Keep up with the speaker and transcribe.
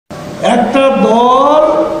একটা দল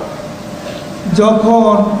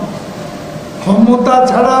যখন ক্ষমতা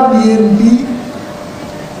ছাড়া বিএনপি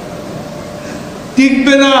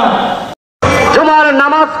টিকবে না। জুমার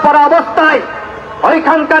নামাজ পড়া অবস্থায়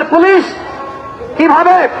ওইখানকার পুলিশ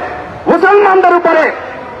কিভাবে মুসলমানদের উপরে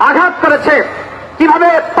আঘাত করেছে, কিভাবে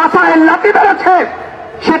পাছায় লাঠি মেরেছে,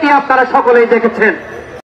 সেটি আপনারা সকলেই দেখেছেন।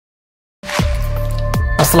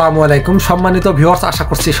 আসসালামু আলাইকুম সম্মানিত ভিউয়ার্স, আশা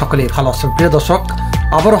করছি সকলেই ভালো আছেন। প্রিয় দর্শক,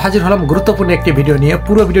 আবারও হাজির হলাম গুরুত্বপূর্ণ একটি ভিডিও নিয়ে।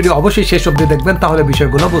 পুরো ভিডিওটি অবশ্যই শেষ অবধি দেখবেন, তাহলে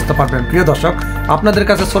বিষয়গুলো বুঝতে পারবেন। প্রিয় দর্শক, আপনাদের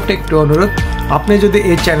কাছে ছোট্ট একটু অনুরোধ, আপনি যদি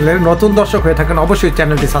এই চ্যানেলের নতুন দর্শক হয়ে থাকেন অবশ্যই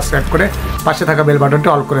চ্যানেলটি সাবস্ক্রাইব করে পাশে থাকা বেল বাটনটি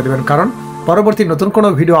অল করে দেবেন, কারণ পরবর্তী নতুন কোনো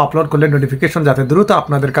ভিডিও আপলোড করলে নোটিফিকেশন যাতে দ্রুত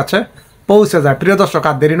আপনাদের কাছে পৌঁছে যায়। প্রিয় দর্শক,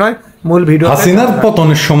 আর দেরি নয়, মূল ভিডিও। হাসিনার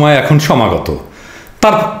পতনের সময় এখন সমাগত,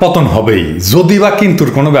 তার পতন হবেই, যদি বা কিন্তুর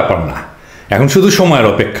কোনো ব্যাপার না। এখন শুধু সময়ের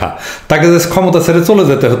অপেক্ষা। তাকে যে ক্ষমতা ছেড়ে চলে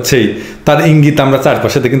যেতে হচ্ছেই তার ইঙ্গিত আমরা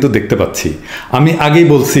চারপাশেতে কিন্তু দেখতে পাচ্ছি। আমি আগেই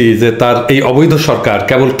বলছি যে তার এই অবৈধ সরকার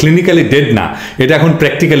কেবল ক্লিনিক্যালি ডেড না, এটা এখন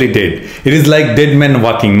practically dead. It is like dead man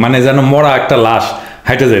walking, মানে যেন মরা একটা লাশ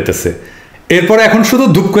হাইটে যাইতেছে। এরপরে এখন শুধু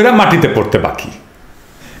ধূপ করে মাটিতে পড়তে বাকি।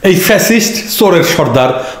 এই ফ্যাসিস্ট চোরের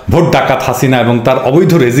সর্দার ভোট ডাকাত হাসিনা এবং তার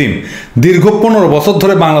অবৈধ রেজিম দীর্ঘ 15 বছর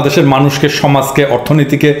ধরে বাংলাদেশের মানুষকে, সমাজকে,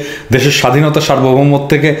 অর্থনীতিকে, দেশের স্বাধীনতা সার্বভৌমত্ব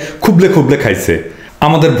থেকে খুবলে খুবলে খাইছে।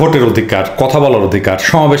 আমাদের ভোটের অধিকার, কথা বলার অধিকার,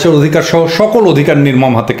 সমাবেশের অধিকার সহ সকল অধিকার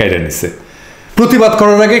নির্মম হাতে কাইরে নিছে। প্রতিবাদ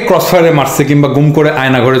করার আগে ক্রসফায়ারে মারছে কিংবা গুম করে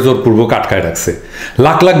আয়নাঘরে জোরপূর্বক আটকায় রাখছে।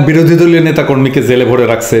 লাখ লাখ বিরোধী দলীয় নেতাকর্মীকে জেলে ভরে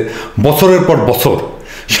রাখছে বছরের পর বছর।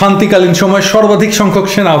 শান্তিকালীন সময় সর্বাধিক সংখ্যক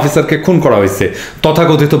সেনা অফিসারকে খুন করা হয়েছে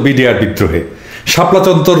তথাকথিত বিডিআর বিদ্রোহে। শাপলা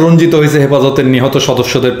চত্বর রঞ্জিত হয়েছে হেফাজতের নিহত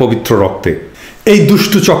সদস্যদের পবিত্র রক্তে। এই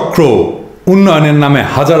দুষ্টু চক্র উন্নয়নের নামে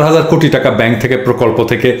হাজার হাজার কোটি টাকা ব্যাংক থেকে, প্রকল্প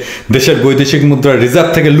থেকে, দেশের বৈদেশিক মুদ্রার রিজার্ভ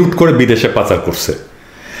থেকে লুট করে বিদেশে পাচার করছে।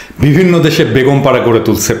 বিভিন্ন দেশে বেগমপাড়া গড়ে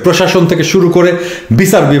তুলছে। প্রশাসন থেকে শুরু করে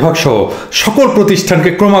বিচার বিভাগ সহ সকল প্রতিষ্ঠানকে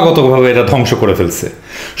ক্রমাগতভাবে এরা ধ্বংস করে ফেলছে।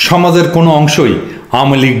 সমাজের কোনো অংশই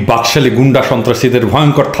আওয়ামী লীগ, বাকশালী, গুন্ডা সন্ত্রাসীদের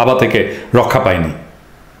ভয়ঙ্কর থাবা থেকে রক্ষা পায়নি।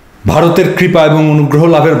 ভারতের কৃপা এবং অনুগ্রহ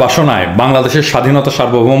লাভের বাসনায় বাংলাদেশের স্বাধীনতা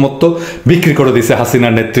সার্বভৌমত্ব বিক্রি করে দিয়েছে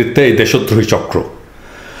হাসিনার নেতৃত্বে এই দেশদ্রোহী চক্র।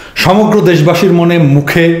 সমগ্র দেশবাসীর মনে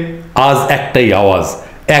মুখে আজ একটাই আওয়াজ,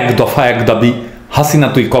 এক দফা এক দাবি, হাসিনা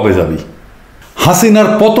তুই কবে যাবি। হাসিনার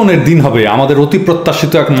পতনের দিন হবে আমাদের অতি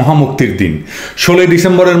প্রত্যাশিত এক মহামুক্তির দিন। 16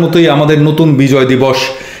 ডিসেম্বরের মতোই আমাদের নতুন বিজয় দিবস।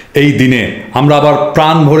 এই দিনে আমরা আবার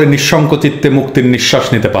প্রাণ ভরে নিঃশঙ্ক চিত্তে মুক্তির নিঃশ্বাস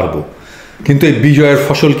নিতে পারবো। কিন্তু এই বিজয়ের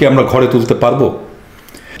ফসল কি আমরা ঘরে তুলতে পারবো,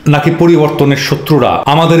 নাকি পরিবর্তনের শত্রুরা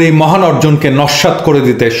আমাদের এই মহান অর্জনকে নস্যাৎ করে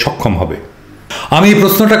দিতে সক্ষম হবে? আমি এই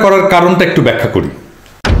প্রশ্নটা করার কারণটা একটু ব্যাখ্যা করি।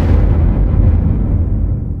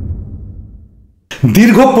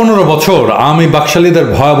 দীর্ঘ 15 বছর আওয়ামী বাকশালীদের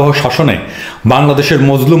ভয়াবহ শাসনে বাংলাদেশের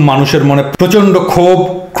মজলুম মানুষের মনে প্রচণ্ড ক্ষোভ,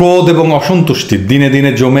 ক্রোধ এবং অসন্তুষ্টি দিনে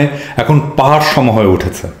দিনে জমে এখন পাহাড় সম হয়ে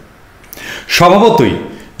উঠেছে। স্বভাবতই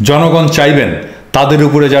জনগণ চাইবেন তাদের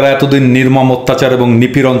উপরে যারা এতদিন নির্মম অত্যাচার এবং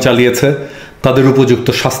নিপীড়ন চালিয়েছে তাদের উপযুক্ত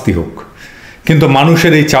শাস্তি হোক। কিন্তু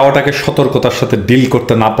মানুষের এই চাওয়াটাকে সতর্কতার সাথে ডিল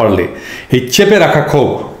করতে না পারলে এই চেপে রাখা ক্ষোভ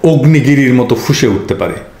অগ্নিগিরির মতো ফুঁসে উঠতে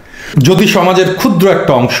পারে। যদি সমাজের ক্ষুদ্র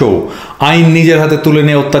একটা অংশ আইন নিজের হাতে তুলে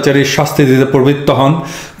নিয়ে অত্যাচারীর শাস্তি দিতে প্রবৃত্ত হন,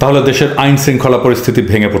 তাহলে দেশের আইন শৃঙ্খলা পরিস্থিতি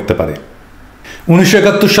ভেঙে পড়তে পারে।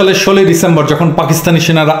 1971 সালের 16 ডিসেম্বর যখন পাকিস্তানি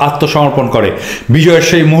সেনারা আত্মসমর্পণ করে, বিজয়ের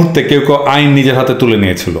সেই মুহূর্তে কেউ কেউ আইন নিজের হাতে তুলে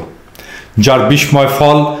নিয়েছিল, যার বিস্ময়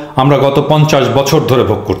ফল আমরা গত 50 বছর ধরে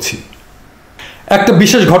ভোগ করছি। একটা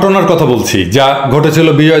বিশেষ ঘটনার কথা বলছি, যা ঘটেছিল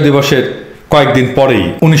বিজয় দিবসের কয়েকদিন পরেই,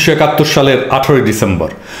 1971 সালের 18 ডিসেম্বর।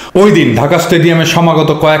 ওই দিন ঢাকা স্টেডিয়ামে সমাগত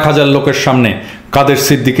কয়েক হাজার লোকের সামনে কাদের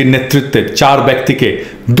সিদ্দিকীর নেতৃত্বে 4 ব্যক্তিকে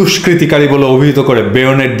দুষ্কৃতিকারী বলে অভিহিত করে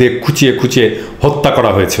বেয়নেট দিয়ে খুঁচিয়ে খুঁচিয়ে হত্যা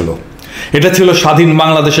করা হয়েছিল। এটা ছিল স্বাধীন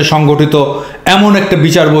বাংলাদেশে সংগঠিত এমন একটা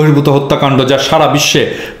বিচার বহির্ভূত হত্যাকাণ্ড যা সারা বিশ্বে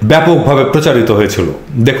ব্যাপকভাবে প্রচারিত হয়েছিল।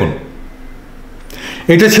 দেখুন,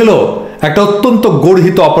 এটা ছিল একটা অত্যন্ত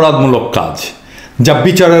গর্হিত অপরাধমূলক কাজ, যা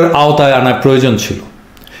বিচারের আওতায় আনার প্রয়োজন ছিল।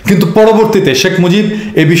 কিন্তু পরবর্তীতে শেখ মুজিব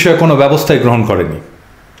এ বিষয়ে কোনো ব্যবস্থাই গ্রহণ করেনি,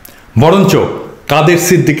 বরঞ্চ কাদের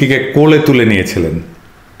সিদ্দিকীকে কোলে তুলে নিয়েছিলেন।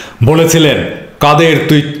 বলেছিলেন, কাদের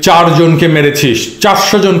তুই 4 জনকে মেরেছিস,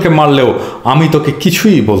 400 জনকে মারলেও আমি তোকে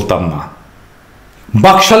কিছুই বলতাম না।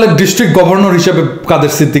 বাকশালের ডিস্ট্রিক্ট গভর্নর হিসেবে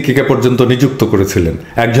কাদের সিদ্দিকীকে পর্যন্ত নিযুক্ত করেছিলেন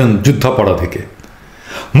একজন যুদ্ধাপরাধীকে।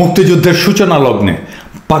 মুক্তিযুদ্ধের সূচনা লগ্নে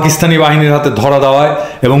পাকিস্তানি বাহিনীর হাতে ধরা দেওয়ায়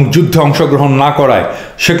এবং যুদ্ধে অংশগ্রহণ না করায়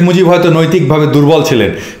শেখ মুজিব হয়তো নৈতিকভাবে দুর্বল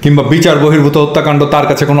ছিলেন, কিংবা বিচার বহির্ভূত হত্যাকাণ্ড তার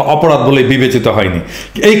কাছে কোনো অপরাধ বলেই বিবেচিত হয়নি।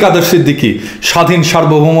 এই কাদের সিদ্দিকী স্বাধীন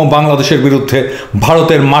সার্বভৌম বাংলাদেশের বিরুদ্ধে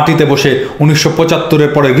ভারতের মাটিতে বসে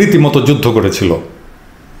 1975-এর পরে রীতিমতো যুদ্ধ করেছিল।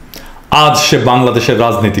 আজ সে বাংলাদেশের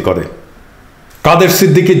রাজনীতি করে। কাদের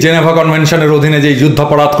সিদ্দিকী জেনেভা কনভেনশনের অধীনে যেই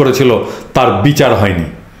যুদ্ধাপরাধ করেছিল তার বিচার হয়নি।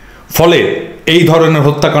 ফলে এই ধরনের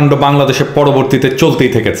হত্যাকাণ্ড বাংলাদেশে পরবর্তীতে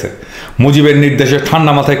চলতেই থেকেছে। মুজিবের নির্দেশে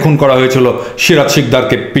ঠান্ডা মাথায় খুন করা হয়েছিল সিরাজ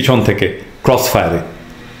শিকদারকে পিছন থেকে ক্রস ফায়ারে।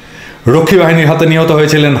 রক্ষী বাহিনীর হাতে নিহত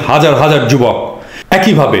হয়েছিলেন হাজার হাজার যুবক।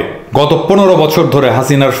 একইভাবে গত 15 বছর ধরে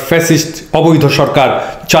হাসিনার ফ্যাসিস্ট অবৈধ সরকার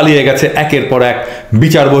চালিয়ে গেছে একের পর এক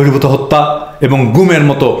বিচার বহির্ভূত হত্যা এবং গুমের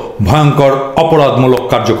মতো ভয়ঙ্কর অপরাধমূলক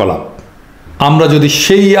কার্যকলাপ। আমরা যদি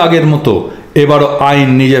সেই আগের মতো এবারও আইন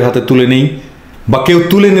নিজের হাতে তুলে নিই বা কেউ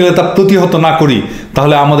তুলে নিলে তা প্রতিহত না করি,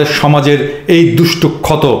 তাহলে আমাদের সমাজের এই দুষ্ট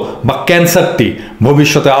ক্ষত বা ক্যান্সারটি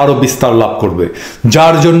ভবিষ্যতে আরও বিস্তার লাভ করবে,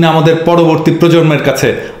 যার জন্য আমাদের পরবর্তী প্রজন্মের কাছে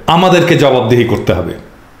আমাদেরকে জবাবদিহি করতে হবে।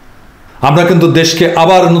 আমরা কিন্তু দেশকে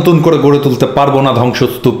আবার নতুন করে গড়ে তুলতে পারবো না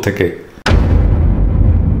ধ্বংসস্তূপ থেকে।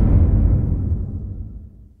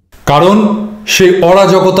 কারণ সেই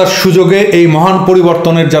অরাজকতার সুযোগে এই মহান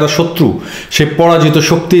পরিবর্তনের যারা শত্রু, সেই পরাজিত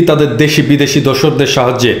শক্তি তাদের দেশি বিদেশি দোসরদের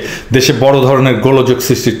সাহায্যে দেশে বড় ধরনের গোলযোগ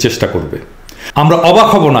সৃষ্টির চেষ্টা করবে। আমরা অবাক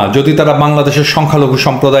হব না যদি তারা বাংলাদেশের সংখ্যালঘু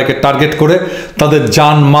সম্প্রদায়কে টার্গেট করে তাদের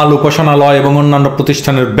জান মাল উপাসনালয় এবং অন্যান্য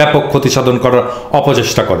প্রতিষ্ঠানের ব্যাপক ক্ষতি সাধন করার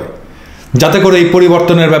অপচেষ্টা করে, যাতে করে এই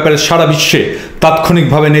পরিবর্তনের ব্যাপারে সারা বিশ্বে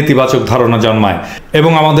তাৎক্ষণিকভাবে নেতিবাচক ধারণা জন্মায়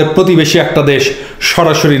এবং আমাদের প্রতিবেশী একটা দেশ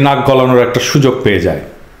সরাসরি নাক গলানোর একটা সুযোগ পেয়ে যায়।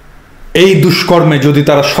 এই দুষ্কর্মে যদি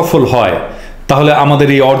তারা সফল হয়, তাহলে আমাদের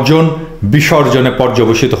এই অর্জন বিসর্জনে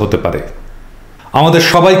পর্যবসিত হতে পারে। আমাদের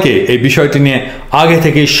সবাইকে এই বিষয়টি নিয়ে আগে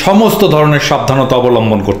থেকেই সমস্ত ধরনের সাবধানতা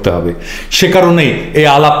অবলম্বন করতে হবে। সে কারণেই এই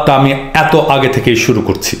আলাপটা আমি এত আগে থেকেই শুরু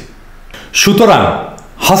করছি। সুতরাং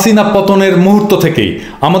হাসিনা পতনের মুহূর্ত থেকেই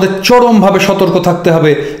আমাদের চরমভাবে সতর্ক থাকতে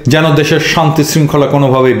হবে যেন দেশের শান্তি শৃঙ্খলা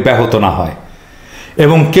কোনোভাবেই ব্যাহত না হয়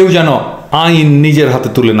এবং কেউ যেন আইন নিজের হাতে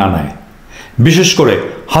তুলে না নেয়। বিশেষ করে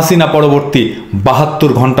হাসিনা পরবর্তী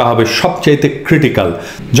 72 ঘন্টা হবে সবচাইতে ক্রিটিক্যাল,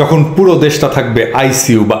 যখন পুরো দেশটা থাকবে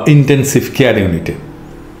আইসিইউ বা ইন্টেন্সিভ কেয়ার ইউনিটে।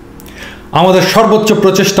 আমাদের সর্বোচ্চ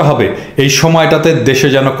প্রচেষ্টা হবে এই সময়টাতে দেশে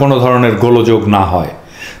যেন কোনো ধরনের গোলযোগ না হয়,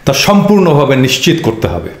 তা সম্পূর্ণভাবে নিশ্চিত করতে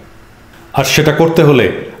হবে। আর সেটা করতে হলে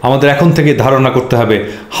আমাদের এখন থেকে ধারণা করতে হবে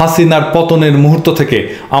হাসিনার পতনের মুহূর্ত থেকে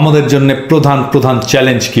আমাদের জন্য প্রধান প্রধান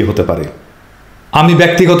চ্যালেঞ্জ কি হতে পারে। আমি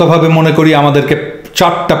ব্যক্তিগতভাবে মনে করি আমাদেরকে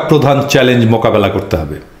 4টা প্রধান চ্যালেঞ্জ মোকাবেলা করতে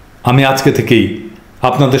হবে। আমি আজকে থেকেই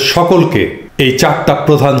আপনাদের সকলকে এই 4টা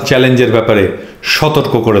প্রধান চ্যালেঞ্জের ব্যাপারে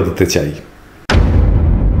সতর্ক করে দিতে চাই।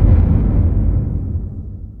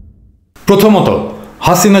 প্রথমত,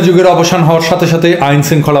 হাসিনা যুগের অবসান হওয়ার সাথে সাথে আইন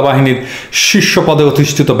শৃঙ্খলা বাহিনীর শীর্ষ পদে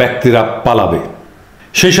অধিষ্ঠিত ব্যক্তিরা পালাবে।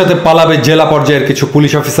 সেই সাথে পালাবে জেলা পর্যায়ের কিছু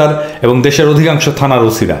পুলিশ অফিসার এবং দেশের অধিকাংশ থানার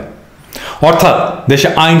ওসিরা। অর্থাৎ দেশে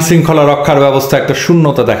আইন শৃঙ্খলা রক্ষার ব্যবস্থা একটা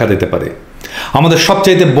শূন্যতা দেখা দিতে পারে। আমাদের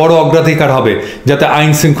সবচাইতে বড় অগ্রাধিকার হবে যাতে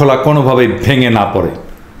আইন শৃঙ্খলা কোনোভাবেই ভেঙে না পড়ে।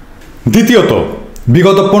 দ্বিতীয়ত,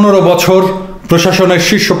 বিগত 15 বছর প্রশাসনের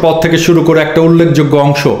শীর্ষ পদ থেকে শুরু করে একটা উল্লেখযোগ্য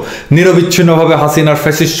অংশ নিরবিচ্ছিন্নভাবে হাসিনার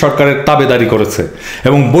ফ্যাসিস্ট সরকারের তাবেদারি করেছে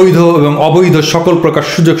এবং বৈধ এবং অবৈধ সকল প্রকার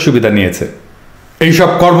সুযোগ সুবিধা নিয়েছে। এইসব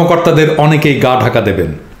কর্মকর্তাদের অনেকেই গা ঢাকা দেবেন,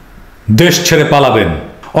 দেশ ছেড়ে পালাবেন।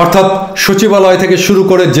 অর্থাৎ সচিবালয় থেকে শুরু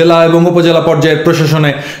করে জেলা এবং উপজেলা পর্যায়ের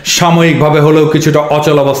প্রশাসনে সাময়িকভাবে হলেও কিছুটা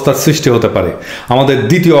অচল অবস্থার সৃষ্টি হতে পারে। আমাদের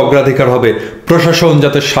দ্বিতীয় অগ্রাধিকার হবে প্রশাসন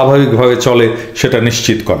যাতে স্বাভাবিকভাবে চলে সেটা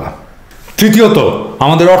নিশ্চিত করা। তৃতীয়ত,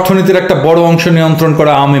 আমাদের অর্থনীতির একটা বড় অংশ নিয়ন্ত্রণ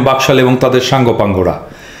করা আওয়ামী বাকশাল এবং তাদের সাঙ্গপাঙ্গরা।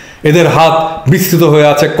 এদের হাত বিস্তৃত হয়ে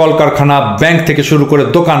আছে কলকারখানা, ব্যাংক থেকে শুরু করে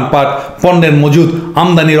দোকানপাট, পণ্যের মজুদ,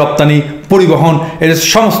 আমদানি রপ্তানি, পরিবহন, এর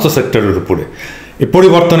সমস্ত সেক্টরের উপরে। এই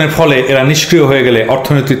পরিবর্তনের ফলে এরা নিষ্ক্রিয় হয়ে গেলে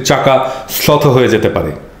অর্থনীতির চাকা শ্লথ হয়ে যেতে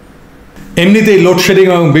পারে। এমনিতেই লোডশেডিং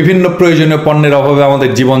এবং বিভিন্ন প্রয়োজনীয় পণ্যের অভাবে আমাদের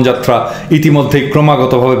জীবনযাত্রা ইতিমধ্যেই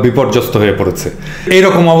ক্রমাগতভাবে বিপর্যস্ত হয়ে পড়েছে।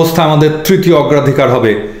 এইরকম অবস্থায় আমাদের তৃতীয় অগ্রাধিকার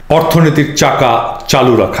হবে অর্থনীতির চাকা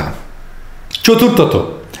চালু রাখা। চতুর্থত,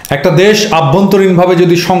 একটা দেশ আভ্যন্তরীণভাবে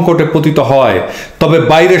যদি সংকটে পতিত হয় তবে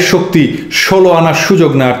বাইরের শক্তি 16 আনার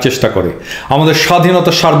সুযোগ নেওয়ার চেষ্টা করে। আমাদের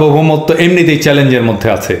স্বাধীনতা সার্বভৌমত্ব এমনিতেই চ্যালেঞ্জের মধ্যে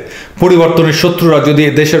আছে। পরিবর্তনের শত্রুরা যদি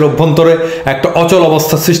দেশের অভ্যন্তরে একটা অচল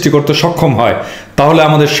অবস্থা সৃষ্টি করতে সক্ষম হয় তাহলে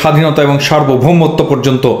আমাদের স্বাধীনতা এবং সার্বভৌমত্ব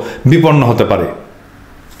পর্যন্ত বিপন্ন হতে পারে।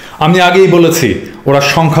 আমি আগেই বলেছি, ওরা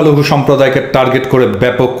সংখ্যালঘু সম্প্রদায়কে টার্গেট করে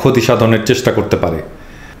ব্যাপক ক্ষতি সাধনের চেষ্টা করতে পারে।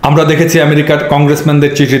 আমরা দেখেছি আমেরিকার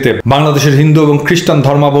কংগ্রেসম্যানদের চিঠিতে বাংলাদেশের হিন্দু এবং খ্রিস্টান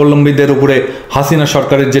ধর্মাবলম্বীদের উপরে হাসিনা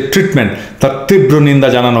সরকারের যে ট্রিটমেন্ট তার তীব্র নিন্দা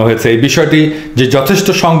জানানো হয়েছে। এই বিষয়টি যে যথেষ্ট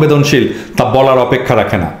সংবেদনশীল তা বলার অপেক্ষা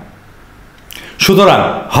রাখে না। সুতরাং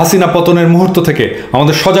হাসিনা পতনের মুহূর্ত থেকে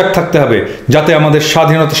আমাদের সজাগ থাকতে হবে যাতে আমাদের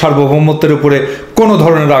স্বাধীনতা সার্বভৌমত্বের উপরে কোনো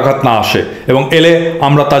ধরনের আঘাত না আসে এবং এলে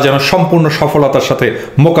আমরা তা যেন সম্পূর্ণ সফলতার সাথে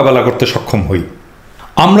মোকাবেলা করতে সক্ষম হই।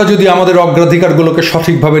 আমরা যদি আমাদের অগ্রাধিকারগুলোকে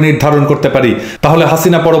সঠিকভাবে নির্ধারণ করতে পারি, তাহলে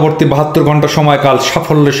হাসিনা পরবর্তী 72 ঘন্টা সময়কাল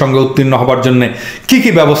সাফল্যের সঙ্গে উত্তীর্ণ হবার জন্য কি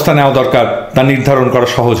কি ব্যবস্থা নেওয়া দরকার তা নির্ধারণ করা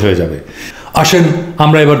সহজ হয়ে যাবে। আসেন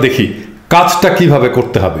আমরা এবার দেখি কাজটা কিভাবে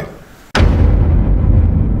করতে হবে।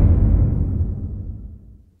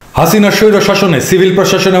 হাসিনার স্বৈর শাসনে সিভিল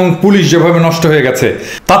প্রশাসন এবং পুলিশ যেভাবে নষ্ট হয়ে গেছে,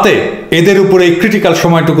 তাতে এদের উপরে এই ক্রিটিক্যাল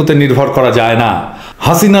সময়টুকুতে নির্ভর করা যায় না।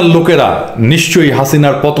 হাসিনার লোকেরা নিশ্চয়ই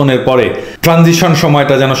হাসিনার পতনের পরে ট্রানজিশন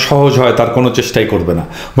সময়টা যেন সহজ হয় তার কোনো চেষ্টাই করবে না,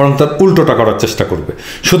 বরং তার উল্টোটা করার চেষ্টা করবে।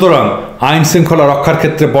 সুতরাং আইন শৃঙ্খলা রক্ষার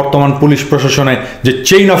ক্ষেত্রে বর্তমান পুলিশ প্রশাসনে যে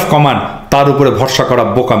চেইন অফ কমান্ড, তার উপরে ভরসা করা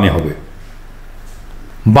বোকামি হবে।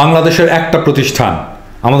 বাংলাদেশের একটা প্রতিষ্ঠান,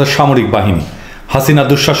 আমাদের সামরিক বাহিনী, হাসিনা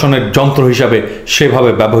দুঃশাসনের যন্ত্র হিসাবে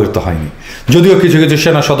সেভাবে ব্যবহৃত হয়নি। যদিও কিছু কিছু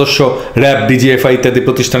সেনা সদস্য র্যাব, ডিজিএফআই ইত্যাদি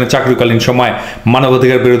প্রতিষ্ঠানে চাকরিকালীন সময়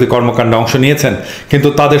মানবাধিকার বিরোধী কর্মকাণ্ডে অংশ নিয়েছেন, কিন্তু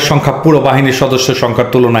তাদের সংখ্যা পুরো বাহিনীর সদস্যের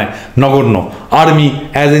সংখ্যার তুলনায় নগণ্য। আর্মি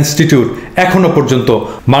অ্যাজ ইনস্টিটিউট এখনো পর্যন্ত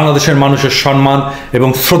বাংলাদেশের মানুষের সম্মান এবং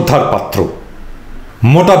শ্রদ্ধার পাত্র।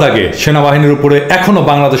 মোটা দাগে সেনাবাহিনীর উপরে এখনো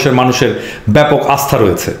বাংলাদেশের মানুষের ব্যাপক আস্থা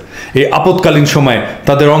রয়েছে। এই আপৎকালীন সময়ে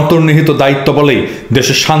তাদের অন্তর্নিহিত দায়িত্ব বলেই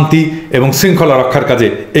দেশের শান্তি এবং শৃঙ্খলা রক্ষার কাজে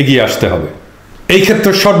এগিয়ে আসতে হবে। এই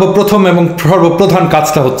ক্ষেত্রে সর্বপ্রথম এবং সর্বপ্রধান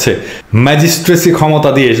কাজটা হচ্ছে ম্যাজিস্ট্রেসি ক্ষমতা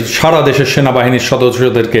দিয়ে সারা দেশের সেনাবাহিনীর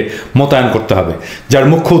সদস্যদেরকে মোতায়েন করতে হবে, যার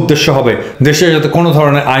মুখ্য উদ্দেশ্য হবে দেশে যাতে কোনো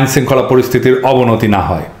ধরনের আইন শৃঙ্খলা পরিস্থিতির অবনতি না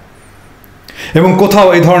হয় এবং কোথাও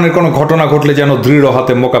এই ধরনের কোনো ঘটনা ঘটলে যেন দৃঢ়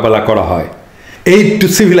হাতে মোকাবেলা করা হয়। এইড টু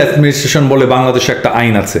সিভিল অ্যাডমিনিস্ট্রেশন বলে বাংলাদেশে একটা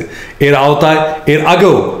আইন আছে। এর আওতায় এর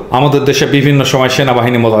আগেও আমাদের দেশে বিভিন্ন সময়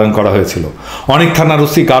সেনাবাহিনী মোতায়েন করা হয়েছিল। অনেক থানার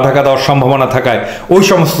ওসি গা ঢাকা দেওয়ার সম্ভাবনা থাকায় ওই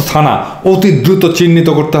সমস্ত থানা অতি দ্রুত চিহ্নিত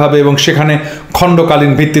করতে হবে এবং সেখানে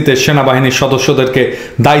খণ্ডকালীন ভিত্তিতে সেনাবাহিনীর সদস্যদেরকে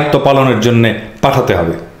দায়িত্ব পালনের জন্য পাঠাতে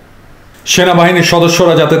হবে। সেনাবাহিনীর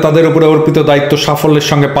সদস্যরা যাতে তাদের উপরে অর্পিত দায়িত্ব সাফল্যের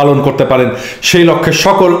সঙ্গে পালন করতে পারেন, সেই লক্ষ্যে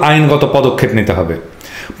সকল আইনগত পদক্ষেপ নিতে হবে।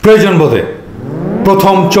 প্রয়োজন বোধে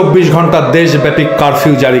প্রথম 24 ঘন্টা দেশব্যাপী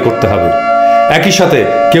কারফিউ জারি করতে হবে। একই সাথে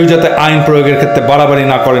কেউ যাতে আইন প্রয়োগের ক্ষেত্রে বাড়াবাড়ি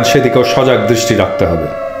না করেন সেদিকেও সজাগ দৃষ্টি রাখতে হবে।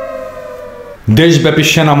 দেশব্যাপী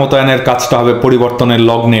সেনা মোতায়েনের কাজটা হবে পরিবর্তনের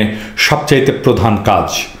লগ্নে সবচাইতে প্রধান কাজ।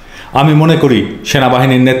 আমি মনে করি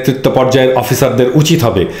সেনাবাহিনীর নেতৃত্ব পর্যায়ের অফিসারদের উচিত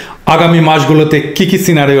হবে আগামী মাসগুলোতে কি কি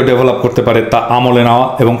সিনারিও ডেভেলপ করতে পারে তা আমলে নেওয়া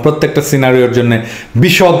এবং প্রত্যেকটা সিনারিওর জন্য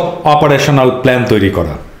বিশদ অপারেশনাল প্ল্যান তৈরি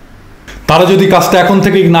করা। তারা যদি কাজটা এখন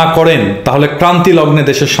থেকেই না করেন, তাহলে ক্রান্তি লগ্নে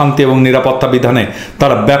দেশের শান্তি এবং নিরাপত্তা বিধানে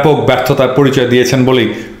তারা ব্যাপক ব্যর্থতার পরিচয় দিয়েছেন বলেই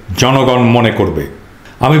জনগণ মনে করবে।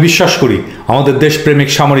 আমি বিশ্বাস করি আমাদের দেশপ্রেমিক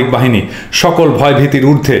সামরিক বাহিনী সকল ভয়ভীতির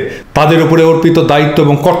ঊর্ধ্বে তাদের উপরে অর্পিত দায়িত্ব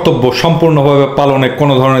এবং কর্তব্য সম্পূর্ণভাবে পালনে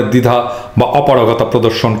কোনো ধরনের দ্বিধা বা অপারগতা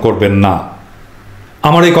প্রদর্শন করবেন না।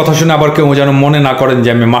 আমার এই কথা শুনে আবার কেউ যেন মনে না করেন যে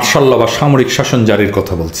আমি মার্শাল্লাহ বা সামরিক শাসন জারির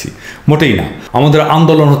কথা বলছি, মোটেই না। আমাদের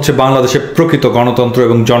আন্দোলন হচ্ছে বাংলাদেশের প্রকৃত গণতন্ত্র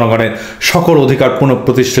এবং জনগণের সকল অধিকার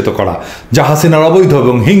পুনঃপ্রতিষ্ঠিত করা, যা হাসিনার অবৈধ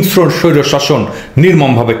এবং হিংস্র স্বৈর শাসন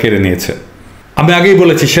নির্মমভাবে কেড়ে নিয়েছে। আমি আগেই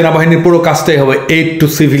বলেছি সেনাবাহিনীর পুরো কাজটাই হবে এইড টু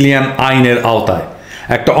সিভিলিয়ান আইনের আওতায়।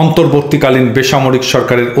 একটা অন্তর্বর্তীকালীন বেসামরিক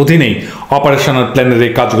সরকারের অধীনেই অপারেশনাল প্ল্যানের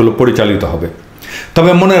এই কাজগুলো পরিচালিত হবে।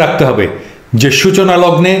 তবে মনে রাখতে হবে যে সূচনা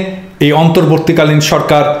লগ্নে এই অন্তর্বর্তীকালীন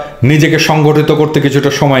সরকার নিজেকে সংগঠিত করতে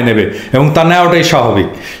কিছুটা সময় নেবে এবং তা নেওয়াটাই স্বাভাবিক।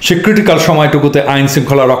 সে ক্রিটিক্যাল সময়টুকুতে আইন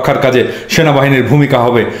শৃঙ্খলা রক্ষার কাজে সেনাবাহিনীর ভূমিকা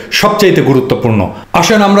হবে সবচাইতে গুরুত্বপূর্ণ।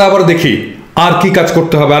 আসেন আমরা আবার দেখি আর কি কাজ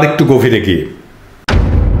করতে হবে আরেকটু গভীরে গিয়ে।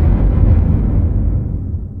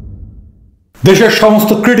 দেশের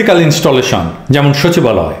সমস্ত ক্রিটিক্যাল ইনস্টলেশন যেমন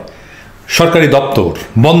সচিবালয়, সরকারি দপ্তর,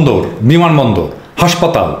 বন্দর, বিমানবন্দর,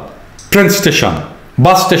 হাসপাতাল, ট্রেন স্টেশন,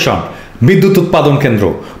 বাস স্টেশন, বিদ্যুৎ উৎপাদন কেন্দ্র,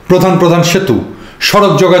 প্রধান প্রধান সেতু,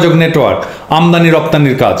 সড়ক যোগাযোগ নেটওয়ার্ক, আমদানি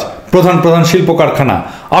রপ্তানির কাজ, প্রধান প্রধান শিল্প কারখানা,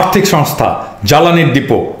 আর্থিক সংস্থা, জ্বালানির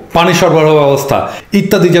ডিপো, পানি সরবরাহ ব্যবস্থা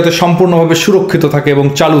ইত্যাদি যাতে সম্পূর্ণভাবে সুরক্ষিত থাকে এবং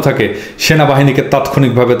চালু থাকে, সেনাবাহিনীকে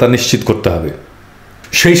তাৎক্ষণিকভাবে তা নিশ্চিত করতে হবে।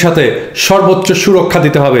 সেই সাথে সর্বোচ্চ সুরক্ষা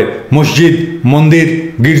দিতে হবে মসজিদ, মন্দির,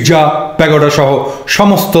 গির্জা, প্যাগোডা সহ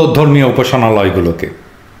সমস্ত ধর্মীয় উপাসনালয়গুলোকে।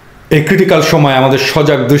 এই ক্রিটিক্যাল সময় আমাদের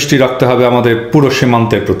সজাগ দৃষ্টি রাখতে হবে আমাদের পুরো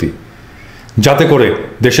সীমান্তের প্রতি, যাতে করে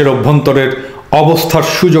দেশের অভ্যন্তরের অবস্থার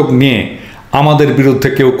সুযোগ নিয়ে আমাদের বিরুদ্ধে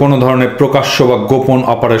কেউ কোনো ধরনের প্রকাশ্য বা গোপন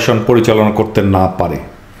অপারেশন পরিচালনা করতে না পারে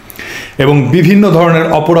এবং বিভিন্ন ধরনের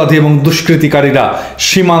অপরাধী এবং দুষ্কৃতিকারীরা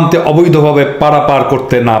সীমান্তে অবৈধভাবে পারাপার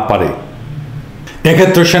করতে না পারে।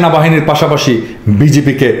 এক্ষেত্রে সেনাবাহিনীর পাশাপাশি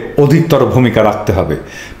বিজেপিকে অধিকতর ভূমিকা রাখতে হবে।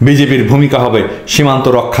 বিজেপির ভূমিকা হবে সীমান্ত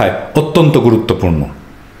রক্ষায় অত্যন্ত গুরুত্বপূর্ণ।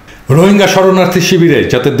 রোহিঙ্গা শরণার্থী শিবিরে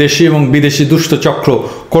যাতে দেশি এবং বিদেশি দুষ্ট চক্র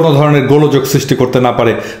কোনো ধরনের গোলযোগ সৃষ্টি করতে না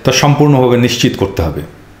পারে তা সম্পূর্ণভাবে নিশ্চিত করতে হবে।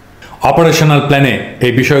 অপারেশনাল প্ল্যানে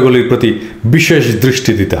এই বিষয়গুলির প্রতি বিশেষ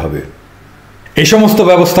দৃষ্টি দিতে হবে। এই সমস্ত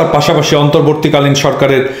ব্যবস্থার পাশাপাশি অন্তর্বর্তীকালীন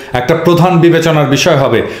সরকারের একটা প্রধান বিবেচনার বিষয়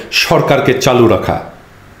হবে সরকারকে চালু রাখা।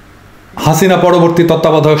 হাসিনা পরবর্তী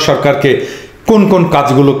তত্ত্বাবধায়ক সরকারকে কোন কোন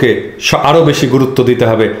কাজগুলোকে আরো বেশি গুরুত্ব দিতে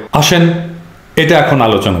হবে, আসেন এটা এখন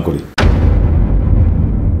আলোচনা করি।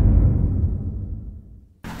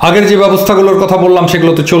 আগের যে ব্যবস্থাগুলোর কথা বললাম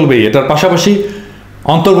সেগুলো তো চলবেই, এটার পাশাপাশি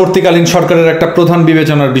অন্তর্বর্তীকালীন সরকারের একটা প্রধান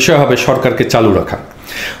বিবেচনার বিষয় হবে সরকারকে চালু রাখা।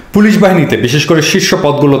 পুলিশ বাহিনীতে বিশেষ করে শীর্ষ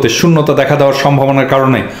পদগুলোতে শূন্যতা দেখা দেওয়ার সম্ভাবনার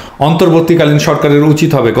কারণে অন্তর্বর্তীকালীন সরকারের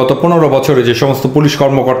উচিত হবে গত 15 বছরে যে সমস্ত পুলিশ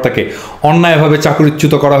কর্মকর্তাকে অন্যায়ভাবে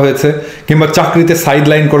চাকরিচ্যুত করা হয়েছে কিংবা চাকরিতে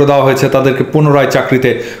সাইডলাইন করে দেওয়া হয়েছে তাদেরকে পুনরায় চাকরিতে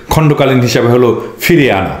খণ্ডকালীন হিসাবে হলো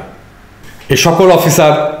ফিরিয়ে আনা। এ সকল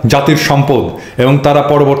অফিসার জাতির সম্পদ এবং তারা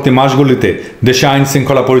পরবর্তী মাসগুলিতে দেশে আইন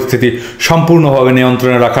শৃঙ্খলা পরিস্থিতি সম্পূর্ণভাবে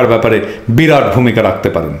নিয়ন্ত্রণে রাখার ব্যাপারে বিরাট ভূমিকা রাখতে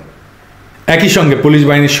পারেন। একই সঙ্গে পুলিশ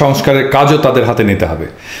বাহিনীর সংস্কারের কাজও তাদের হাতে নিতে হবে,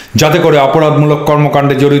 যাতে করে অপরাধমূলক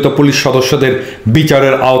কর্মকাণ্ডে জড়িত পুলিশ সদস্যদের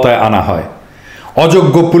বিচারের আওতায় আনা হয়,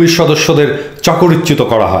 অযোগ্য পুলিশ সদস্যদের চাকরিচ্যুত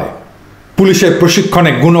করা হয়, পুলিশের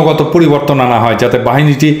প্রশিক্ষণে গুণগত পরিবর্তন আনা হয়, যাতে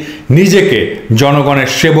বাহিনীটি নিজেকে জনগণের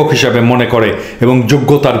সেবক হিসাবে মনে করে এবং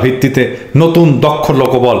যোগ্যতার ভিত্তিতে নতুন দক্ষ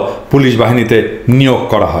লোকবল পুলিশ বাহিনীতে নিয়োগ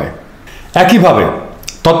করা হয়। একইভাবে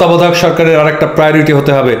তত্ত্বাবধায়ক সরকারের আরেকটা প্রায়োরিটি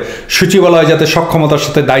হতে হবে সচিবালয় যাতে সক্ষমতার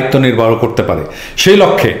সাথে দায়িত্ব নির্বাহ করতে পারে। সেই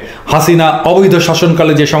লক্ষ্যে হাসিনা অবৈধ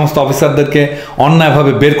শাসনকালে যে সমস্ত অফিসারদেরকে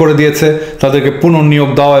অন্যায়ভাবে বের করে দিয়েছে তাদেরকে পুনর্নিয়োগ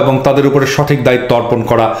দেওয়া এবং তাদের উপরে সঠিক দায়িত্ব অর্পণ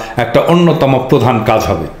করা একটা অন্যতম প্রধান কাজ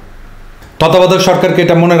হবে। তত্ত্বাবধায়ক সরকারকে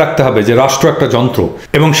এটা মনে রাখতে হবে যে রাষ্ট্র একটা যন্ত্র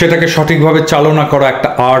এবং সেটাকে সঠিকভাবে চালনা করা একটা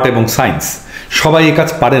আর্ট এবং সায়েন্স। সবাই এই কাজ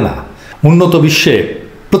পারে না। উন্নত বিশ্বে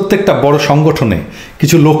প্রত্যেকটা বড় সংগঠনে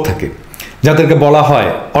কিছু লোক থাকে যাদেরকে বলা হয়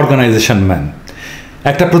অর্গানাইজেশন ম্যান।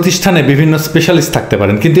 একটা প্রতিষ্ঠানে বিভিন্ন স্পেশালিস্ট থাকতে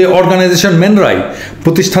পারেন, কিন্তু এই অর্গানাইজেশন ম্যানরাই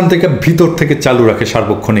প্রতিষ্ঠান থেকে ভিতর থেকে চালু রাখে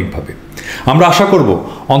সার্বক্ষণিকভাবে। আমরা আশা করব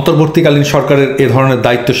অন্তর্বর্তীকালীন সরকারের এ ধরনের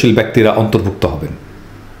দায়িত্বশীল ব্যক্তিরা অন্তর্ভুক্ত হবেন।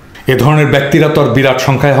 এ ধরনের ব্যক্তিরা তো আর বিরাট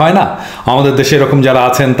সংখ্যায় হয় না। আমাদের দেশে এরকম যারা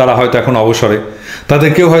আছেন তারা হয়তো এখন অবসরে, তাদের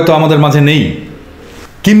কেউ হয়তো আমাদের মাঝে নেই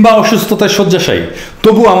কিংবা অসুস্থতায় শয্যাশায়ী।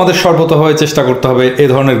 তবু আমাদের সর্বতভাবে চেষ্টা করতে হবে এ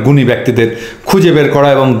ধরনের গুণী ব্যক্তিদের খুঁজে বের করা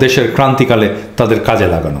এবং দেশের ক্রান্তিকালে তাদের কাজে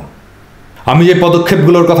লাগানো। আমি যে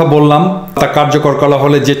পদক্ষেপগুলোর কথা বললাম তা কার্যকর করা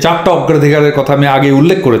হলে যে 4টা অগ্রাধিকারের কথা আমি আগে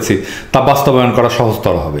উল্লেখ করেছি তা বাস্তবায়ন করা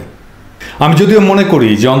সহজতর হবে। আমি যদিও মনে করি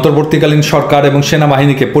যে অন্তর্বর্তীকালীন সরকার এবং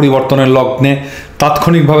সেনাবাহিনীকে পরিবর্তনের লগ্নে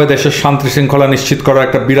তাৎক্ষণিকভাবে দেশের শান্তি শৃঙ্খলা নিশ্চিত করার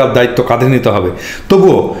একটা বিরাট দায়িত্ব কাঁধে নিতে হবে,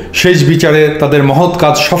 তবুও শেষ বিচারে তাদের মহৎ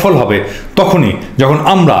কাজ সফল হবে তখনই যখন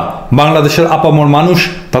আমরা বাংলাদেশের আপামর মানুষ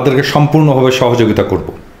তাদেরকে সম্পূর্ণভাবে সহযোগিতা করব।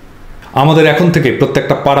 আমাদের এখন থেকে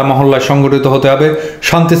প্রত্যেকটা পাড়া মহল্লায় সংগঠিত হতে হবে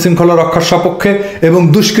শান্তি শৃঙ্খলা রক্ষার সপক্ষে এবং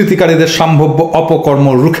দুষ্কৃতিকারীদের সম্ভাব্য অপকর্ম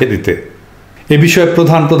রুখে দিতে। এ বিষয়ে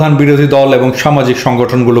প্রধান প্রধান বিরোধী দল এবং সামাজিক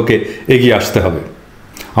সংগঠনগুলোকে এগিয়ে আসতে হবে।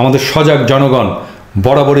 আমাদের সজাগ জনগণ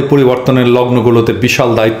বরাবরই পরিবর্তনের লগ্নগুলোতে বিশাল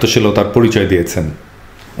দায়িত্বশীলতার পরিচয় দিয়েছেন।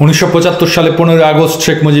 1975 সালে 15 আগস্ট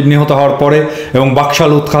শেখ মুজিব নিহত হওয়ার পরে এবং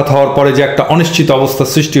বাকশাল উৎখাত হওয়ার পরে যে একটা অনিশ্চিত অবস্থা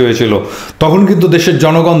সৃষ্টি হয়েছিল, তখন কিন্তু দেশের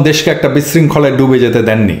জনগণ দেশকে একটা বিশৃঙ্খলায় ডুবে যেতে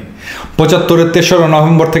দেননি। 75-এর 3রা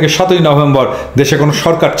নভেম্বর থেকে 7ই নভেম্বর দেশে কোনো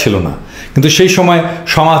সরকার ছিল না, কিন্তু সেই সময়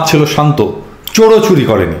সমাজ ছিল শান্ত, চোরও চুরি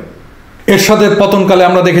করেনি। এরশাদের পতনকালে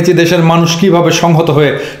আমরা দেখেছি দেশের মানুষ কিভাবে সংহত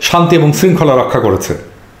হয়ে শান্তি এবং শৃঙ্খলা রক্ষা করেছে।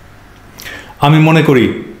 আমি মনে করি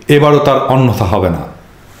এবারও তার অন্যথা হবে না।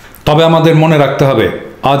 তবে আমাদের মনে রাখতে হবে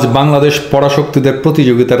আজ বাংলাদেশ পরাশক্তিদের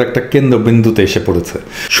প্রতিযোগিতার একটা কেন্দ্রবিন্দুতে এসে পড়েছে।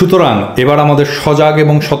 সুতরাং এবার আমাদের সজাগ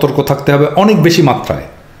এবং সতর্ক থাকতে হবে অনেক বেশি মাত্রায়।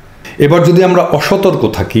 এবার যদি আমরা অসতর্ক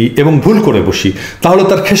থাকি এবং ভুল করে বসি তাহলে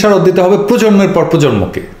তার খেসারত দিতে হবে প্রজন্মের পর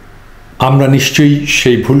প্রজন্মকে। আমরা নিশ্চয়ই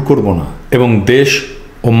সেই ভুল করব না এবং দেশ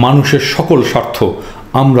ও মানুষের সকল স্বার্থ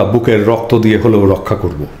আমরা বুকের রক্ত দিয়ে হলেও রক্ষা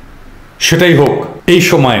করব। সেটাই হোক এই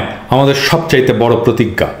সময় আমাদের সবচাইতে বড়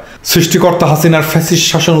প্রতিজ্ঞা। সৃষ্টিকর্তা হাসিনার ফ্যাসিস্ট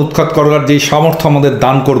শাসন উৎখাত করার যেই সামর্থ্য আমাদের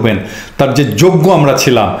দান করবেন তার যে যোগ্য আমরা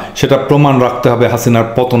ছিলাম সেটা প্রমাণ রাখতে হবে হাসিনার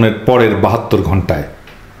পতনের পরের 72 ঘন্টায়।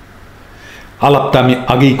 আলাপটা আমি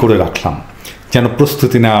আগেই করে রাখলাম যেন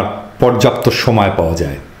প্রস্তুতি নেওয়ার পর্যাপ্ত সময় পাওয়া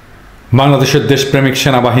যায়। বাংলাদেশের দেশপ্রেমিক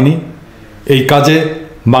সেনাবাহিনী এই কাজে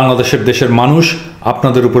বাংলাদেশের দেশের মানুষ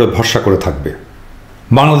আপনাদের উপরে ভরসা করে থাকবে।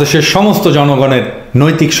 বাংলাদেশের সমস্ত জনগণের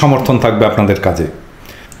নৈতিক সমর্থন থাকবে আপনাদের কাজে।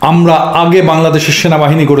 আমরা আগে বাংলাদেশের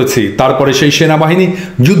সেনাবাহিনী করেছি, তারপরে সেই সেনাবাহিনী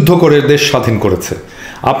যুদ্ধ করে দেশ স্বাধীন করেছে।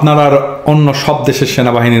 আপনারা আর অন্য সব দেশের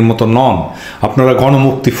সেনাবাহিনীর মতো নন, আপনারা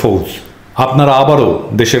গণমুক্তি ফৌজ। আপনারা আবারও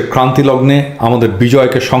দেশের ক্রান্তি লগ্নে আমাদের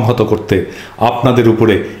বিজয়কে সংহত করতে আপনাদের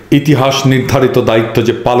উপরে ইতিহাস নির্ধারিত দায়িত্ব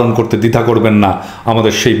যে পালন করতে দ্বিধা করবেন না,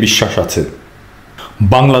 আমাদের সেই বিশ্বাস আছে।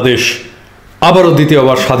 বাংলাদেশ আবারও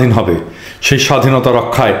দ্বিতীয়বার স্বাধীন হবে। সেই স্বাধীনতা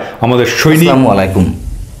রক্ষায় আমাদের সৈনিক। আসসালামু আলাইকুম।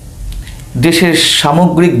 দেশের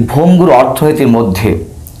সামগ্রিক ভঙ্গুর অর্থনীতির মধ্যে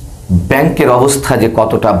ব্যাংকের অবস্থা যে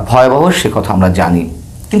কতটা ভয়াবহ সে কথা আমরা জানি,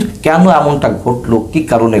 কিন্তু কেন এমনটা ঘটলো, কি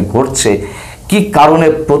কারণে ঘটছে, কি কারণে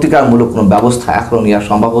প্রতিকারমূলক কোনো ব্যবস্থা এখনো নেওয়া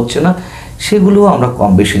সম্ভব হচ্ছে না, সেগুলো আমরা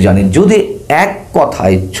কম বেশি জানি। যদি এক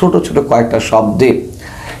কথায় ছোট ছোট কয়েকটা শব্দে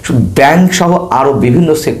ব্যাংক সহ আরো বিভিন্ন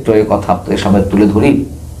সেক্টরের কথা আপনাদের সামনে তুলে ধরি,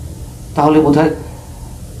 তাহলে বোধহয়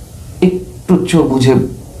একটু চোখ বুঝে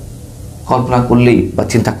কল্পনা করলেই বা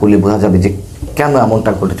চিন্তা করলে বোঝা যাবে যে কেন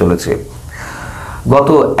এমনটা ঘটে চলেছে। গত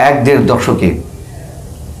 1-1.5 দশকে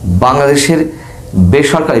বাংলাদেশের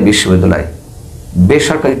বেসরকারি বিশ্ববিদ্যালয়,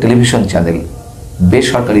 বেসরকারি টেলিভিশন চ্যানেল,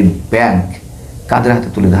 বেসরকারি ব্যাংক কাদের হাতে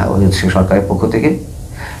তুলে দেওয়া হয়েছে সরকারের পক্ষ থেকে?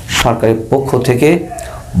 সরকারের পক্ষ থেকে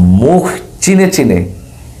মুখ চিনে চিনে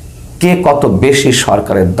কে কত বেশি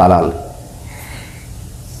সরকারের দালাল,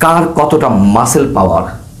 কার কতটা মাসেল পাওয়ার,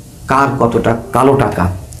 কার কতটা কালো টাকা,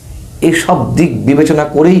 এইসব দিক বিবেচনা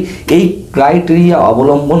করেই, এই ক্রাইটেরিয়া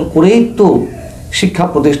অবলম্বন করেই তো শিক্ষা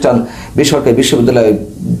প্রতিষ্ঠান, বেসরকারি বিশ্ববিদ্যালয়,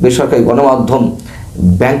 বেসরকারি গণমাধ্যম,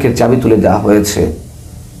 ব্যাংকের চাবি তুলে দেওয়া হয়েছে।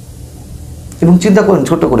 এবং চিন্তা করেন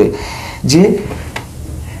ছোট করে যে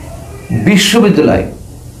বিশ্ববিদ্যালয়,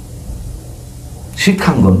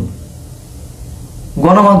 শিক্ষাঙ্গন,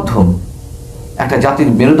 গণমাধ্যম একটা জাতির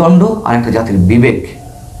মেরুদণ্ড আর একটা জাতির বিবেক,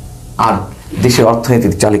 আর দেশের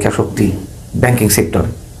অর্থনীতির চালিকা শক্তি ব্যাংকিং সেক্টর,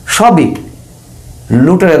 সবই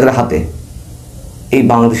লুটেরাদের হাতে। এই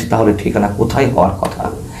বাংলাদেশে তাহলে ঠিকানা কোথায় হওয়ার কথা?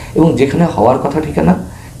 এবং যেখানে হওয়ার কথা ঠিকানা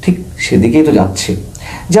ঠিক সেদিকেই তো যাচ্ছে।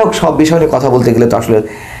 যাই হোক, সব বিষয় নিয়ে কথা বলতে গেলে তো আসলে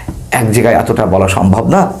এক জায়গায় এতটা বলা সম্ভব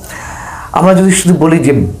না। আমরা যদি শুধু বলি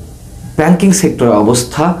যে ব্যাংকিং সেক্টরের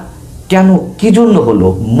অবস্থা কেন, কি জন্য হলো,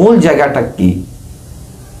 মূল জায়গাটা কি,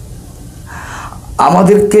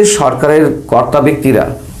 আমাদেরকে সরকারের কর্তা ব্যক্তিরা,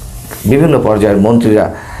 বিভিন্ন পর্যায়ের মন্ত্রীরা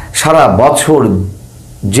সারা বছর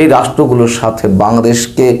যে রাষ্ট্রগুলোর সাথে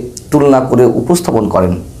বাংলাদেশকে তুলনা করে উপস্থাপন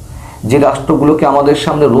করেন, যে রাষ্ট্রগুলোকে আমাদের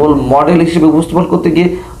সামনে রোল মডেল হিসেবে উপস্থাপন করতে গিয়ে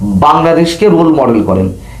বাংলাদেশকে রোল মডেল করেন,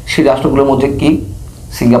 সেই রাষ্ট্রগুলোর মধ্যে কি?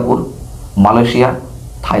 Singapore, Malaysia,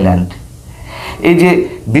 Thailand. এই যে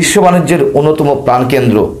বিশ্ব বাণিজ্যের অন্যতম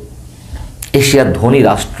প্রাণকেন্দ্র, এশিয়ার ধনী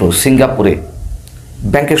রাষ্ট্র সিঙ্গাপুরে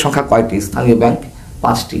ব্যাংকের সংখ্যা কয়টি? স্থানীয় ব্যাংক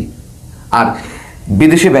 5টি, আর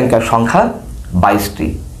বিদেশি ব্যাংকের সংখ্যা 22টি।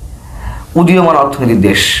 উদীয়মান অর্থনীতির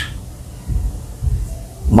দেশ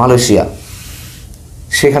মালয়েশিয়া,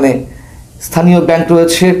 সেখানে স্থানীয় ব্যাংক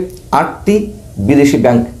রয়েছে 8টি, বিদেশি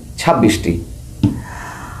ব্যাংক 26টি।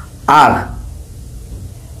 আর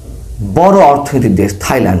বড় অর্থনীতির দেশ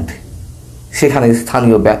থাইল্যান্ড, সেখানে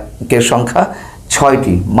স্থানীয় ব্যাংকের সংখ্যা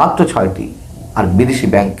 6টি, মাত্র 6টি, আর বিদেশি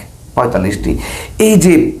ব্যাংক 45টি। এই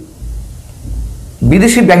যে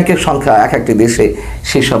বিদেশি ব্যাংকের সংখ্যা এক একটি দেশে,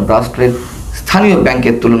 সেই সব রাষ্ট্রের স্থানীয়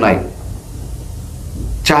ব্যাংকের তুলনায়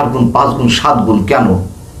 4 গুণ, 5 গুণ, 7 গুণ। কেন?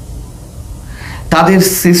 তাদের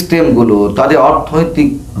সিস্টেমগুলো, তাদের অর্থনৈতিক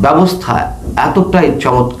ব্যবস্থা এতটাই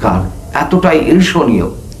চমৎকার, এতটাই ঈর্ষণীয়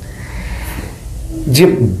যে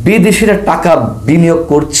বিদেশিরা টাকা বিনিয়োগ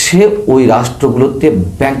করছে ওই রাষ্ট্রগুলোতে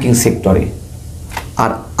ব্যাংকিং সেক্টরে।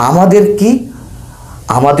 আর আমাদের কি?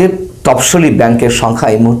 আমাদের তফসলি ব্যাংকের সংখ্যা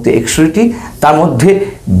এই মুহূর্তে 61টি, তার মধ্যে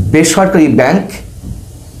বেসরকারি ব্যাংক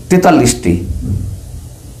 43টি,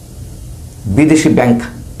 বিদেশি ব্যাংক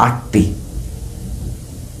 8টি।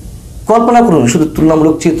 কল্পনা করুন, শুধু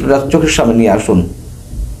তুলনামূলক চিত্রটা চোখের সামনে নিয়ে আসুন।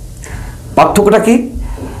 পার্থক্যটা কি?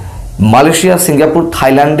 মালয়েশিয়া, সিঙ্গাপুর,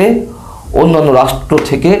 থাইল্যান্ডে অন্যান্য রাষ্ট্র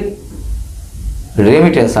থেকে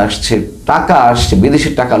রেমিটেন্স আসছে, টাকা আসছে, বিদেশি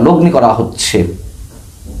টাকা লগ্নি করা হচ্ছে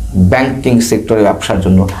ব্যাংকিং সেক্টরে ব্যবসার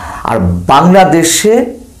জন্য। আর বাংলাদেশে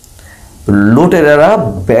লুটেরারা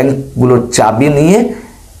ব্যাংকগুলোর চাবি নিয়ে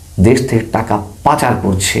দেশ থেকে টাকা পাচার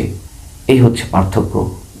করছে। এই হচ্ছে পার্থক্য।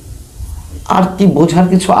 আর কি বোঝার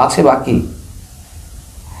কিছু আছে বাকি?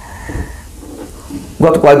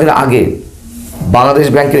 গত কয়েকদিন আগে বাংলাদেশ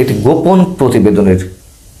ব্যাংকের একটি গোপন প্রতিবেদনের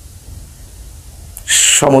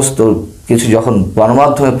সমস্ত কিছু যখন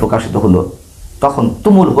গণমাধ্যমে প্রকাশিত হলো, তখন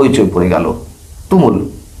তুমুল হইচই পড়ে গেল। তুমুল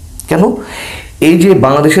কেন? এই যে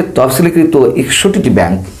বাংলাদেশের তফসিলীকৃত 61টি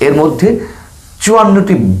ব্যাংক, এর মধ্যে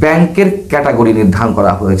 54টি ব্যাংকের ক্যাটাগরি নির্ধারণ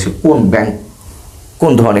করা হয়েছে। কোন ব্যাংক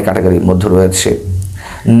কোন ধরনের ক্যাটাগরির মধ্যে রয়েছে।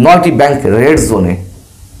 9টি ব্যাংক রেড জোনে,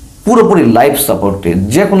 পুরোপুরি লাইফ সাপোর্টে,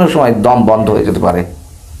 যে কোনো সময় দম বন্ধ হয়ে যেতে পারে।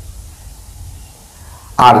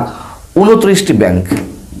 আর 29টি ব্যাংক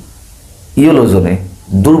ইয়েলো জোনে,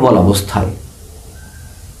 দুর্বল অবস্থায়।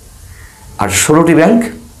 আর 16টি ব্যাংক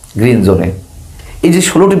গ্রিন জোনে। এই যে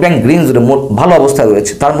 16টি ব্যাংক গ্রিন জোনে ভালো অবস্থায়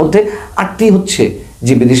রয়েছে, তার মধ্যে 8টি হচ্ছে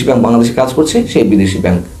যে বিদেশি ব্যাংক বাংলাদেশে কাজ করছে সেই বিদেশি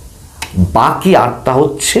ব্যাংক। বাকি 8টা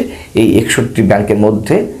হচ্ছে এই 61টি ব্যাংকের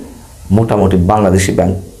মধ্যে মোটামুটি বাংলাদেশি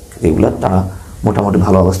ব্যাংক, এগুলো তারা মোটামুটি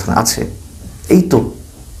ভালো অবস্থানে আছে। এই তো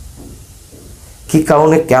কি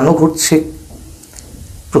কারণে কেন ঘটছে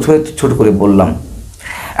প্রথমে ছোট করে বললাম।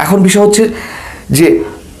 এখন বিষয় হচ্ছে যে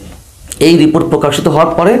এই রিপোর্ট প্রকাশিত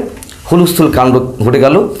হওয়ার পরে হুলস্থুল কাণ্ড ঘটে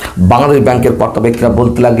গেল। বাংলাদেশ ব্যাংকের কর্তা ব্যক্তিরা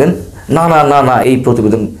বলতে লাগলেন, না না না না, এই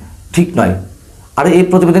প্রতিবেদন ঠিক নয়। আরে এই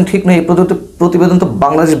প্রতিবেদন ঠিক নয়, এই প্রতিবেদন তো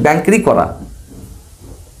বাংলাদেশ ব্যাংকেরই করা।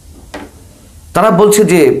 তারা বলছে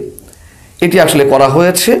যে এটি আসলে করা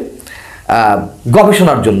হয়েছে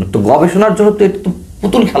গবেষণার জন্য। তো গবেষণার জন্য তো এটা তো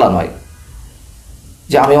পুতুল খেলা নয়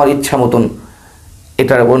যে আমি আমার ইচ্ছা মতন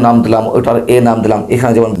এটার ও নাম দিলাম, ওটার এ নাম দিলাম।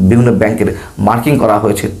 এখানে যেমন বিভিন্ন ব্যাংকের মার্কিং করা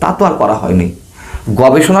হয়েছে, তা তো আর করা হয়নি।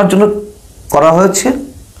 গবেষণার জন্য করা হয়েছে,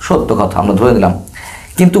 সত্য কথা আমরা ধরে নিলাম,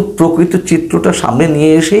 কিন্তু প্রকৃত চিত্রটা সামনে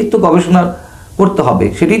নিয়ে এসেই তো গবেষণা করতে হবে,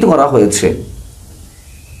 সেটাই তো করা হয়েছে।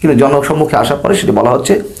 কিন্তু জনসম্মুখে আসার পরে সেটি বলা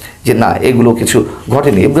হচ্ছে যে না, এগুলো কিছু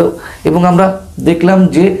ঘটেনি। এবং আমরা দেখলাম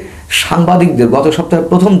যে সাংবাদিকদের গত সপ্তাহে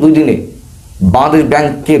প্রথম 2 দিনে বাংলাদেশ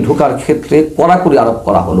ব্যাংকে ঢোকার ক্ষেত্রে কড়াকড়ি আরোপ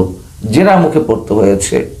করা হলো, জেরার মুখে পড়তে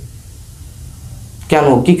হয়েছে। কেন,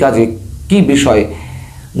 কি কাজে, কি বিষয়ে,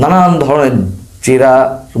 নানান ধরনের জেরা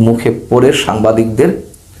মুখে পড়ে সাংবাদিকদের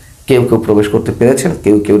কেউ কেউ প্রবেশ করতে পেরেছেন,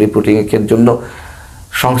 কেউ কেউ রিপোর্টিংয়ের জন্য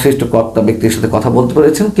সংশ্লিষ্ট কর্তা ব্যক্তির সাথে কথা বলতে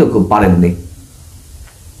পেরেছেন, কেউ কেউ পারেননি।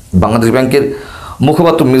 বাংলাদেশ ব্যাংকের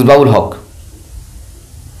মুখপাত্র মিসবাউল হক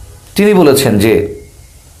তিনি বলেছেন যে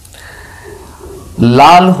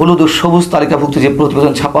লাল, হলুদ ও সবুজ তালিকাভুক্ত যে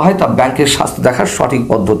প্রতিবেদন ছাপা হয় তা ব্যাংকের স্বাস্থ্য দেখার সঠিক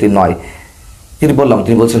পদ্ধতি নয়। তিনি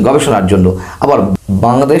বলছেন গবেষণার জন্য। আবার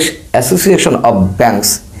Bangladesh association of banks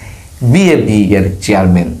BAB এর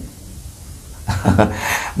চেয়ারম্যান,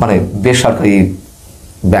 মানে বেসরকারি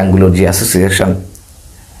ব্যাংকগুলোর যে অ্যাসোসিয়েশন,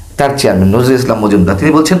 তার চেয়ারম্যান নজরুল ইসলাম মজুমদার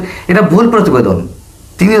তিনি বলছেন এটা ভুল প্রতিবেদন।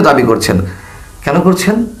 তিনিও দাবি করছেন, কেন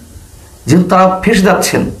করছেন? যেহেতু তারা ফেঁসে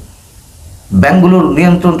যাচ্ছেন, ব্যাংকগুলোর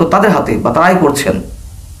নিয়ন্ত্রণ তো তাদের হাতে, বা তারাই করছেন।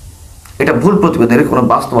 এটা ভুল প্রতিবেদনের কোনো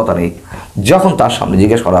বাস্তবতা নেই। যখন তার সামনে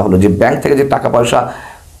জিজ্ঞেস করা হলো যে ব্যাংক থেকে যে টাকা পয়সা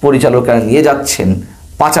পরিচালকরা নিয়ে যাচ্ছেন,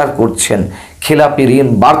 পাচার করছেন, খেলাপি ঋণ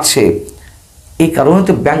বাড়ছে, এই কারণে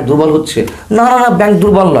তো ব্যাংক দুর্বল হচ্ছে। না না না, ব্যাংক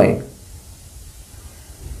দুর্বল নয়।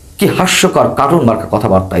 কি হাস্যকর কার্টুন মার্কা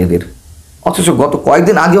কথাবার্তা এদের। অথচ গত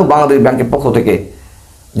কয়েকদিন আগেও বাংলাদেশ ব্যাংকের পক্ষ থেকে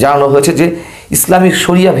জানানো হয়েছে যে ইসলামিক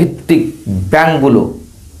শরিয়া ভিত্তিক ব্যাংকগুলো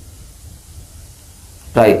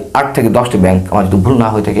প্রায় 8 থেকে 10টি ব্যাংক, আমার যদি ভুল না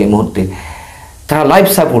হয়ে থাকে এই মুহূর্তে, তারা লাইফ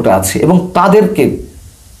সাপোর্টে আছে এবং তাদেরকে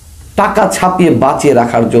টাকা ছাপিয়ে বাঁচিয়ে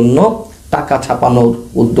রাখার জন্য টাকা ছাপানোর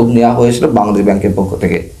উদ্যোগ নেওয়া হয়েছিল বাংলাদেশ ব্যাংকের পক্ষ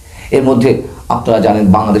থেকে। এর মধ্যে আপনারা জানেন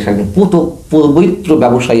বাংলাদেশের একজন পবিত্র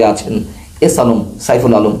ব্যবসায়ী আছেন এস আলম,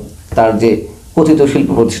 সাইফুল আলম, তার যে কথিত শিল্প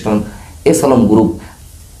প্রতিষ্ঠান এস আলম গ্রুপ,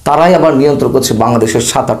 তারাই আবার নিয়ন্ত্রণ করছে বাংলাদেশের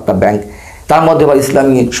 7-8টা ব্যাংক, তার মধ্যে আবার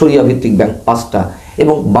ইসলামী শরিয়া ভিত্তিক ব্যাংক 5টা।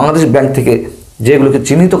 এবং বাংলাদেশ ব্যাংক থেকে যেগুলোকে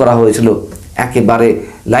চিহ্নিত করা হয়েছিল একেবারে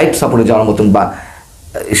লাইফ সাপোর্টে যাওয়ার মতন, বা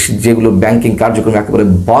যেগুলো ব্যাংকিং কার্যক্রম একেবারে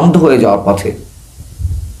বন্ধ হয়ে যাওয়ার পথে,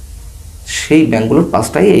 সেই ব্যাংকগুলোর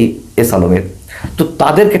 5টাই এই এস আলমের। তো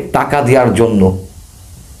তাদেরকে টাকা দেওয়ার জন্য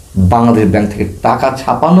বাংলাদেশ ব্যাংক থেকে টাকা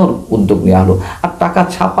ছাপানোর উদ্যোগ নেওয়া হলো। আর টাকা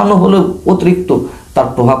ছাপানো হলেও অতিরিক্ত তার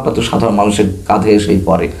প্রভাবটা তো সাধারণ মানুষের কাঁধে এসেই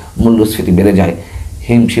পড়ে, মূল্যস্ফীতি বেড়ে যায়,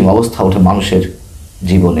 হিমশিম অবস্থা ওঠে মানুষের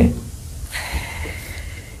জীবনে।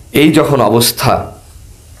 এই যখন অবস্থা,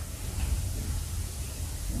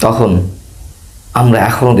 তখন আমরা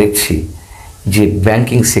এখনো দেখছি যে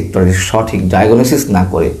ব্যাংকিং সেক্টরের সঠিক ডায়াগনোসিস না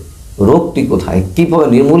করে রোগটি কোথায়, কীভাবে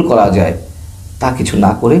নির্মূল করা যায় তা কিছু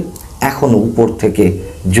না করে এখনো উপর থেকে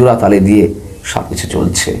জোড়াতালি দিয়ে সব কিছু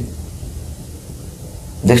চলছে।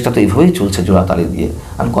 দেশটা তো এইভাবেই চলছে জোড়াতালি দিয়ে।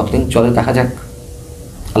 আর কতদিন চলে দেখা যাক।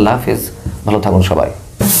 আল্লাহ হাফেজ, ভালো থাকুন সবাই।